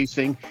is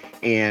facing,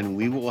 and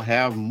we will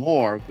have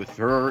more with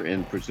her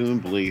and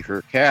presumably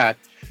her cat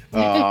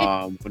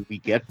when we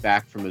get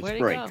back from this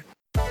break. Go?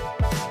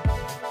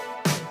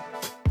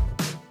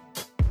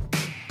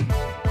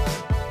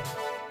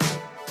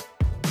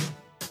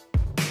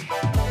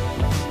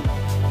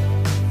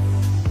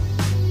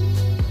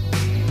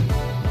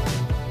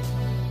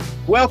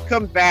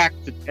 Welcome back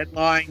to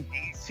Deadline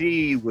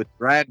DC with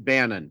Brad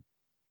Bannon.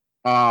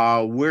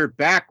 We're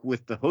back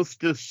with the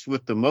hostess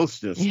with the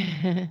mostest,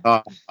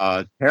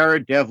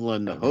 Tara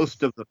Devlin, the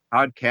host of the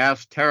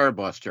podcast Tara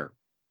Buster.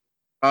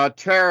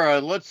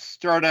 Tara, let's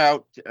start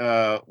out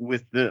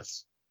with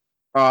this.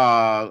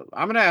 I'm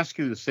going to ask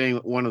you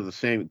one of the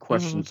same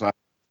questions I asked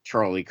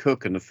Charlie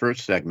Cook in the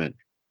first segment.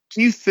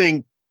 Do you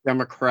think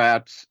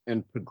Democrats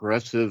and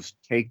progressives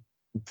take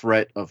the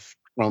threat of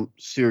Trump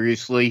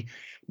seriously?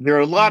 There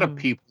are a lot of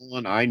people,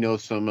 and I know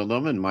some of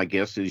them, and my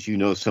guess is you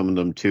know some of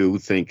them too, who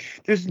think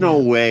there's no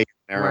way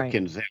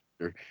Americans,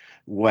 after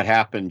what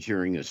happened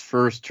during his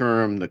first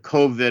term, the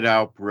COVID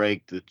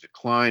outbreak, the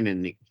decline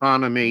in the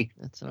economy,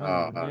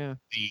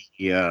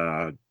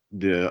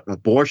 the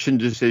abortion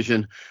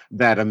decision,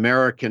 that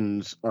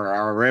Americans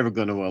are ever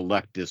going to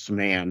elect this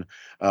man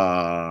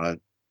to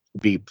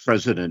be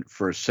president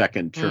for a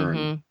second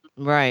term.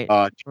 Right.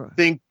 Do you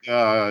think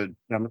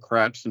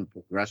Democrats and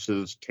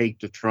progressives take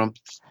the Trump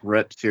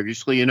threat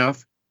seriously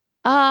enough?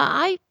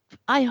 I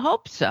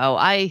hope so.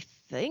 I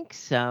think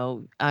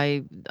so.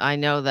 I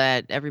know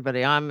that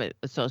everybody I'm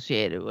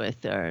associated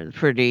with are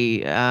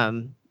pretty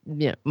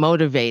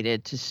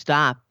motivated to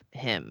stop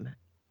him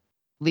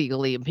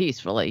legally and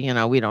peacefully.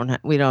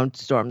 We don't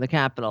storm the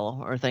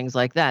Capitol or things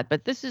like that.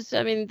 But this is,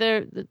 I mean,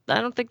 I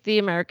don't think the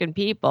American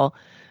people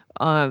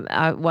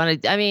I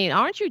wanted. I mean,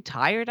 aren't you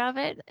tired of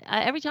it?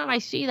 Every time I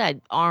see that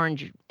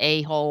orange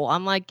a-hole,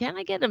 I'm like, can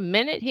I get a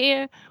minute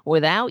here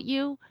without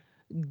you?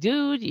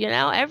 Dude,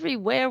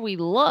 everywhere we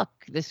look,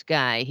 this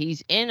guy,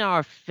 he's in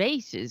our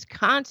faces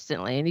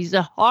constantly, and he's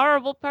a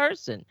horrible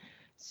person.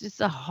 It's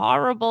just a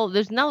horrible,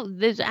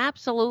 there's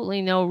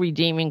absolutely no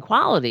redeeming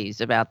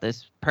qualities about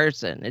this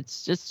person.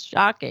 It's just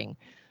shocking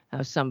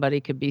how somebody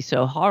could be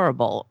so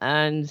horrible.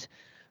 And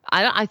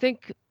I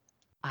think,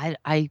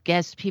 I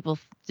guess people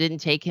didn't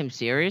take him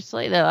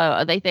seriously.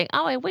 They think,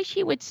 oh, I wish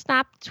he would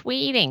stop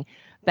tweeting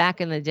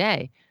back in the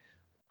day.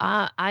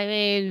 I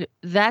mean,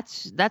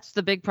 that's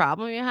the big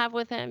problem you have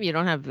with him. You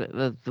don't have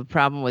the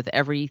problem with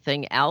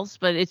everything else,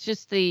 but it's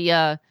just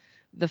the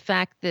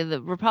fact that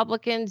the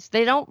Republicans,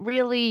 they don't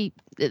really,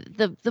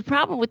 the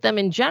problem with them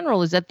in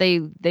general is that they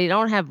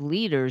don't have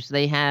leaders.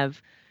 They kind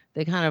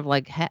of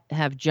like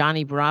have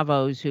Johnny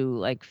Bravos who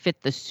like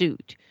fit the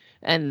suit,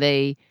 and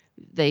they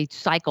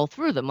cycle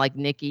through them like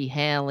Nikki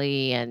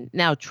Haley and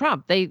now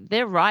Trump.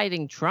 They're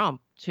riding Trump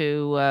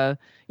to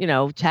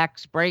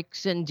tax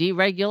breaks and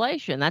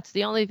deregulation. That's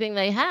the only thing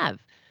they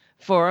have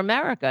for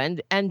America.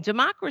 And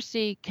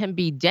democracy can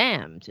be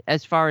damned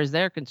as far as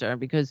they're concerned,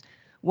 because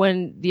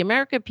when the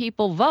American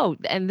people vote,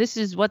 and this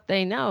is what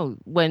they know,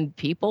 when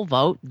people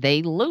vote,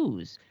 they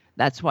lose.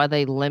 That's why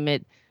they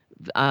limit,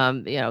 they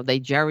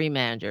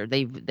gerrymander,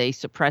 they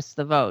suppress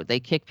the vote, they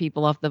kick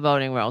people off the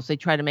voting rolls, they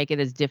try to make it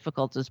as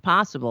difficult as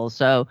possible.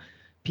 So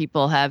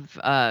people have,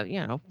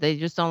 they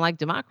just don't like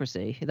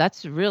democracy.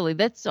 That's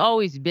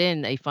always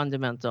been a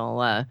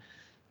fundamental,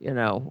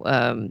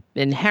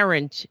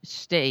 inherent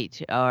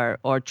state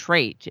or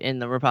trait in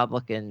the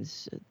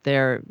Republicans.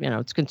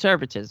 It's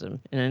conservatism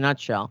in a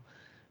nutshell.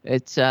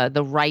 It's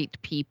the right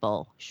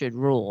people should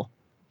rule.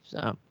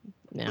 So,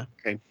 yeah.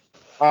 Okay.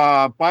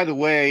 By the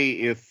way,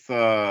 if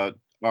our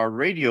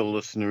radio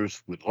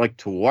listeners would like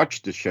to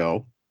watch the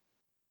show,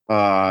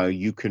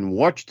 you can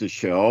watch the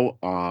show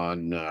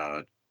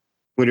on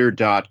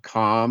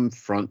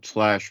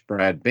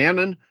twitter.com/Brad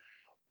Bannon,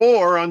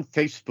 or on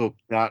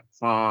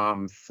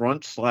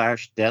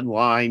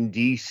Facebook.com/Deadline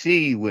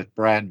DC with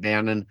Brad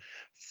Bannon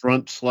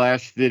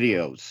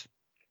 /videos.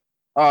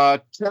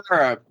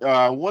 Tara,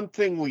 one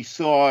thing we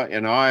saw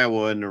in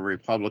Iowa in the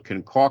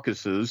Republican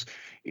caucuses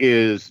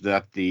is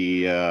that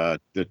the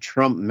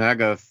Trump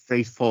MAGA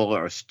faithful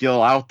are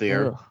still out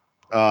there.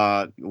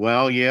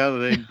 Well,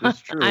 yeah, that's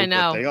true, I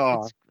know. but they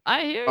are.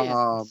 I hear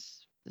you.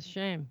 It's a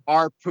shame.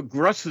 Are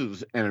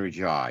progressives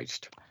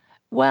energized?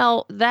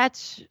 Well,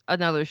 that's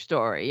another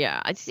story.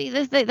 Yeah, I see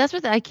this. That's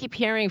what I keep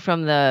hearing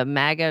from the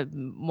MAGA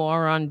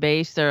moron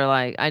base. They're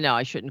like, I know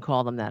I shouldn't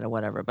call them that or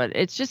whatever, but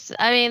it's just,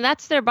 I mean,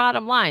 that's their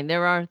bottom line.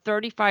 There are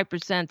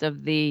 35%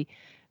 of the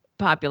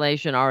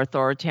population are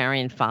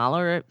authoritarian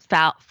followers.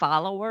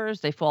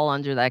 They fall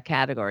under that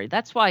category.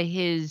 That's why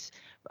his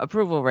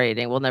approval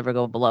rating will never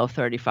go below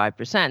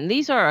 35%. And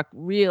these are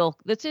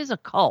this is a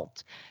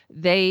cult.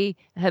 They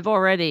have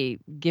already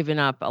given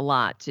up a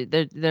lot.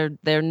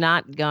 They're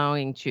not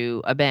going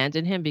to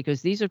abandon him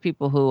because these are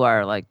people who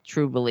are like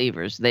true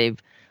believers. They've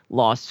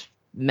lost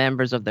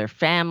members of their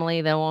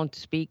family that won't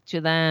speak to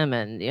them,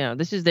 and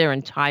this is their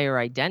entire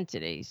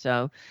identity.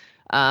 So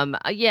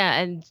yeah,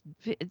 and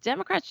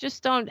Democrats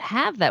just don't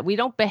have that. We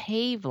don't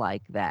behave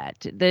like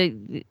that.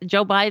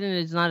 Joe Biden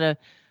is not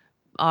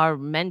I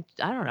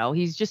don't know.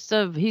 He's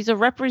a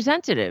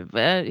representative.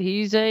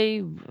 He's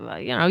a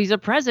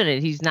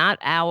president. He's not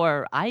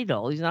our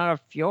idol. He's not a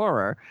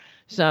Führer.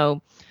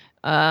 So,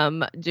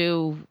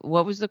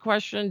 what was the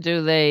question?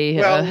 Do they?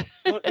 Well,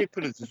 let me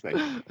put it this way.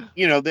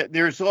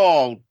 There's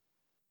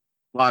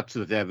lots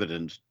of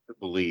evidence to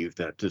believe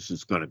that this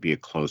is going to be a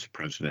close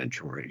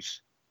presidential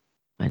race.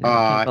 I know, I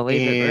can't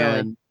believe it,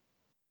 really.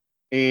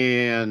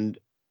 And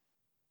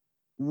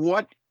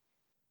what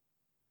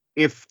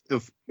if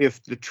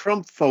the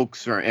Trump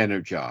folks are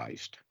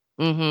energized?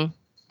 Mm-hmm.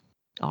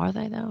 Are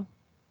they though?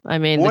 I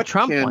mean, what the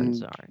Trump can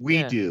ones are.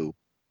 we do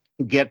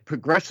to get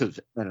progressives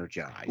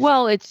energized?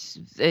 Well,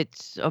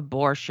 it's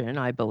abortion,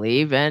 I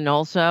believe, and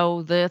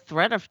also the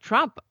threat of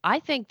Trump. I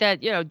think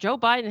that Joe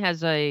Biden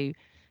has he'll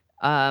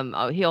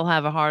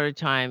have a harder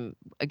time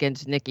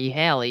against Nikki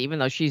Haley, even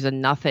though she's a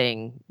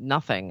nothing.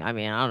 I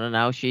mean, I don't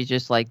know. She's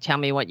just like, tell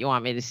me what you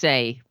want me to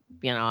say.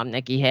 I'm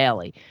Nikki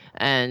Haley.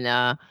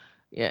 And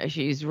yeah,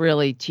 she's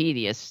really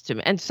tedious to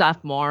me and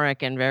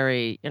sophomoric and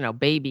very,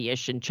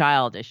 babyish and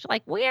childish.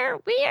 Like,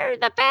 we're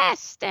the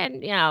best.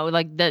 And,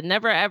 like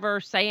never ever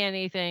say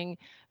anything.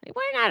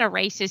 We're not a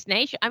racist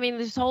nation. I mean,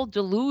 this whole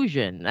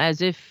delusion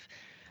as if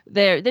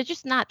they're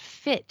just not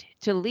fit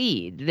to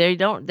lead. They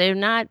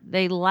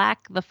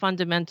lack the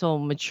fundamental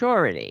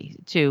maturity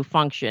to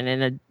function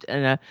in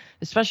a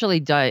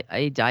especially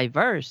a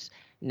diverse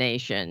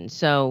nation.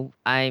 So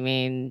I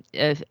mean,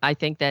 I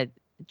think that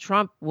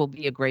Trump will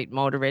be a great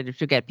motivator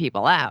to get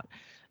people out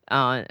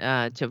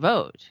to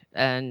vote.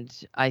 And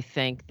I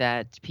think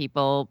that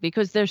people,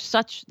 because they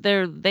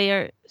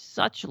are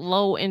such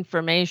low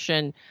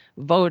information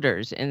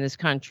voters in this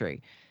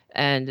country.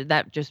 And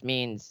that just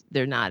means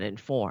they're not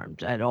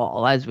informed at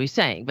all, as we're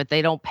saying, but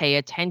they don't pay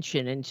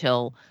attention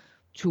until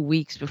 2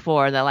 weeks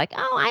before. They're like,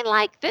 oh, I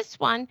like this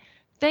one.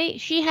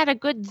 She had a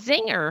good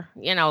zinger,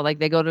 like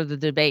they go to the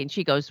debate and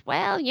she goes,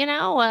 well,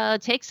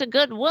 it takes a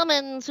good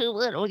woman to,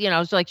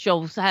 it's like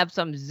she'll have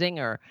some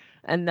zinger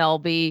and they'll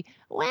be,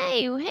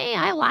 hey,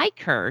 I like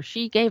her.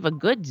 She gave a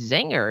good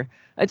zinger.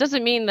 It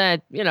doesn't mean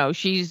that,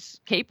 she's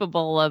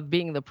capable of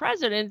being the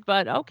president,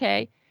 but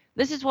okay.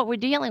 This is what we're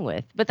dealing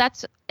with. But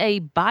that's a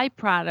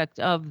byproduct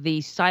of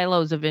the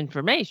silos of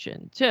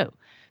information, too,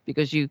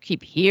 because you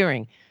keep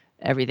hearing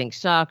everything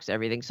sucks.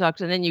 And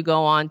then you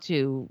go on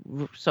to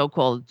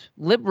so-called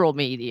liberal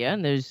media,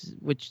 and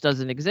which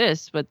doesn't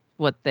exist, but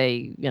what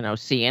they,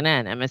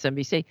 CNN,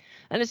 MSNBC,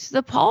 and it's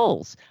the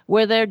polls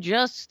where they're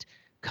just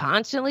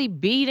constantly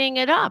beating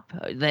it up.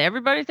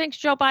 Everybody thinks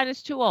Joe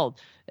Biden's too old.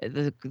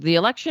 The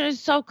election is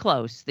so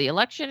close.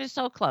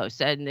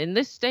 And in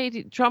this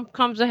state, Trump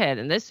comes ahead,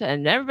 and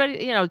everybody,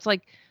 it's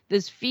like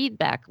this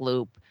feedback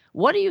loop.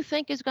 What do you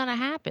think is going to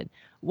happen?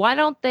 Why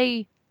don't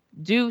they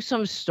do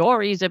some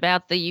stories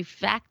about the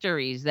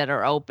factories that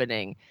are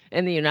opening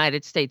in the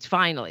United States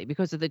finally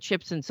because of the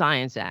Chips and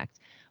Science Act?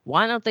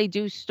 Why don't they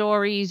do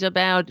stories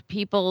about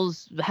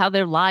how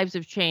their lives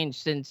have changed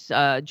since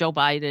Joe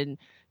Biden,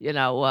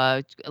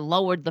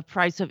 lowered the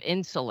price of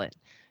insulin,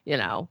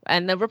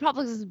 and the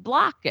Republicans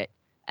block it.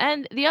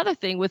 And the other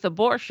thing with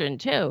abortion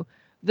too,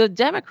 the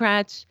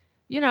Democrats,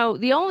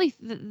 the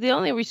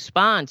only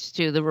response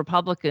to the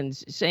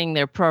Republicans saying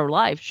they're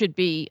pro-life should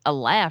be a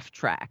laugh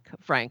track,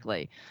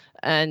 frankly.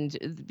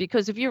 And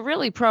because if you're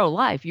really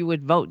pro-life, you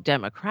would vote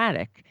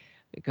Democratic.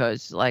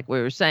 Because like we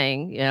were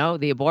saying,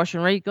 the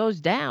abortion rate goes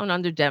down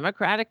under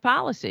Democratic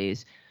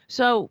policies.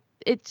 So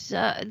it's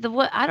I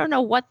don't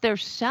know what they're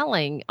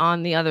selling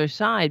on the other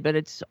side, but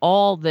it's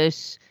all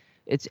this.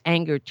 It's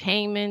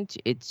angertainment.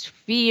 It's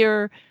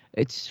fear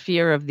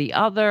of the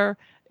other.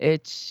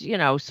 It's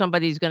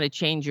somebody's going to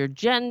change your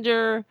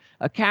gender.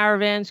 A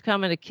caravan's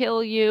coming to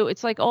kill you.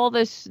 It's like all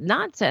this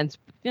nonsense,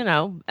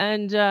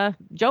 and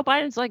Joe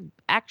Biden's like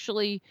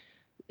actually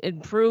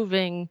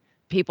improving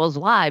people's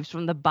lives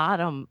from the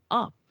bottom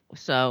up.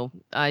 So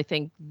I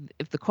think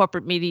if the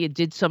corporate media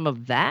did some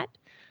of that,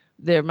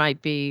 there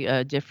might be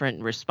a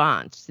different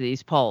response to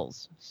these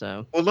polls.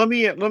 So, well, let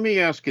me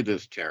ask you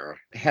this, Tara.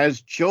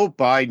 Has Joe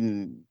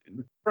Biden,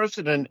 the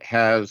president,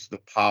 has the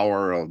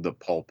power of the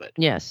pulpit?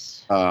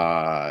 yes.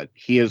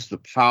 He has the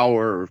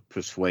power of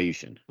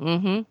persuasion.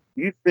 Mm-hmm.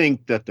 Do you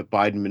think that the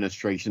Biden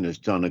administration has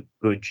done a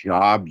good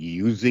job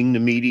using the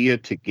media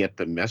to get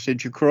the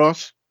message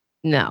across?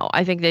 No,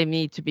 I think they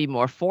need to be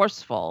more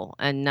forceful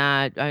and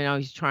not. I know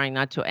he's trying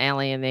not to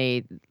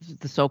alienate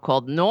the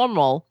so-called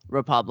normal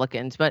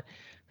Republicans, but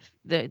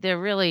they're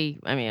really.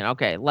 I mean,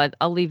 okay,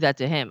 I'll leave that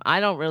to him. I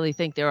don't really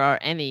think there are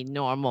any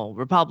normal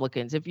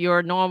Republicans. If you're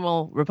a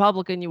normal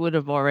Republican, you would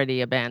have already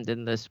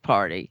abandoned this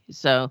party.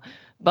 So,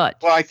 but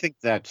Well, I think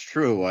that's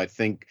true. I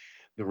think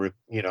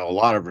a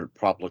lot of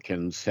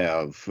Republicans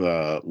have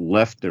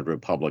left the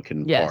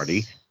Republican Party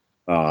yes,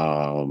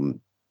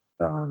 um,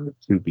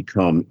 to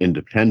become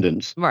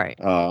independents. right.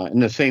 And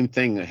the same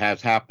thing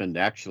has happened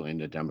actually in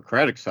the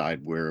Democratic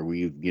side, where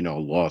we've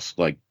lost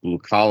like blue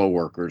collar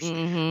workers who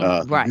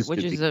Right, used to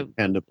which be is a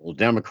dependable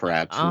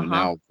Democrats who are uh-huh.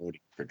 now voting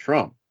for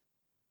Trump.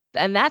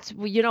 And that's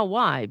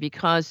why,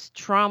 because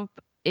Trump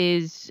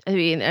is, I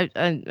mean,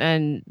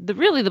 and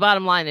the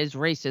bottom line is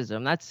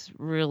racism. That's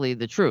really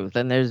the truth,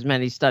 and there's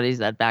many studies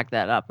that back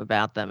that up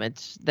about them.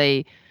 It's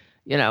they,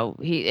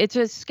 it's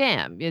a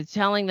scam. It's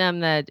telling them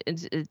that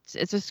it's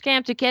a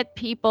scam to get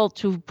people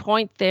to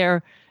point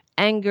their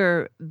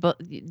anger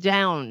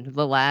down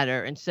the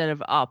ladder instead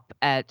of up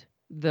at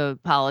the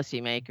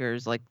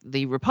policymakers, like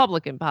the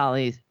Republican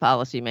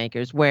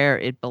policymakers, where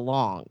it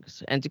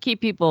belongs, and to keep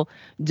people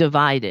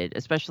divided,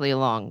 especially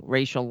along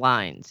racial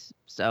lines.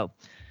 So,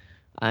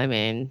 I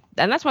mean,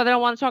 and that's why they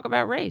don't want to talk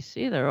about race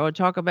either, or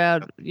talk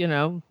about,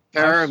 our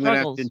Tara, I'm going to have to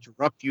struggles.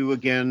 interrupt you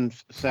again,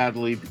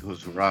 sadly,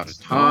 because we're out of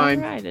All time.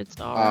 right, it's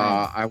all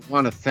right. I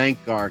want to thank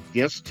our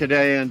guests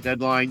today on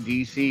Deadline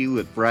DC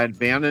with Brad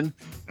Bannon,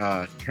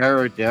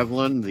 Tara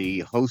Devlin, the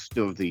host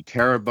of the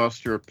Tara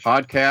Buster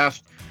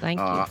podcast, Thank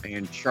you.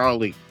 and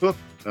Charlie Cook,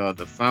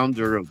 the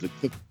founder of the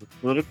Cook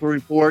Political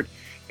Report,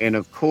 and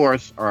of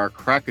course, our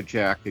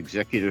crackerjack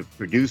executive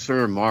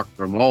producer, Mark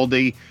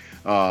Grimaldi,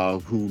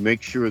 who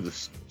makes sure the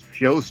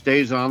show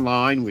stays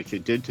online, which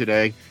it did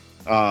today,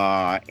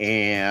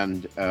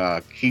 and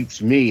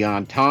keeps me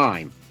on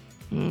time.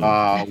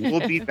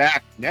 We'll be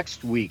back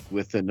next week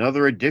with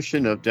another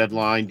edition of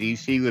Deadline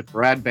DC with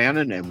Brad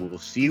Bannon, and we'll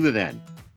see you then.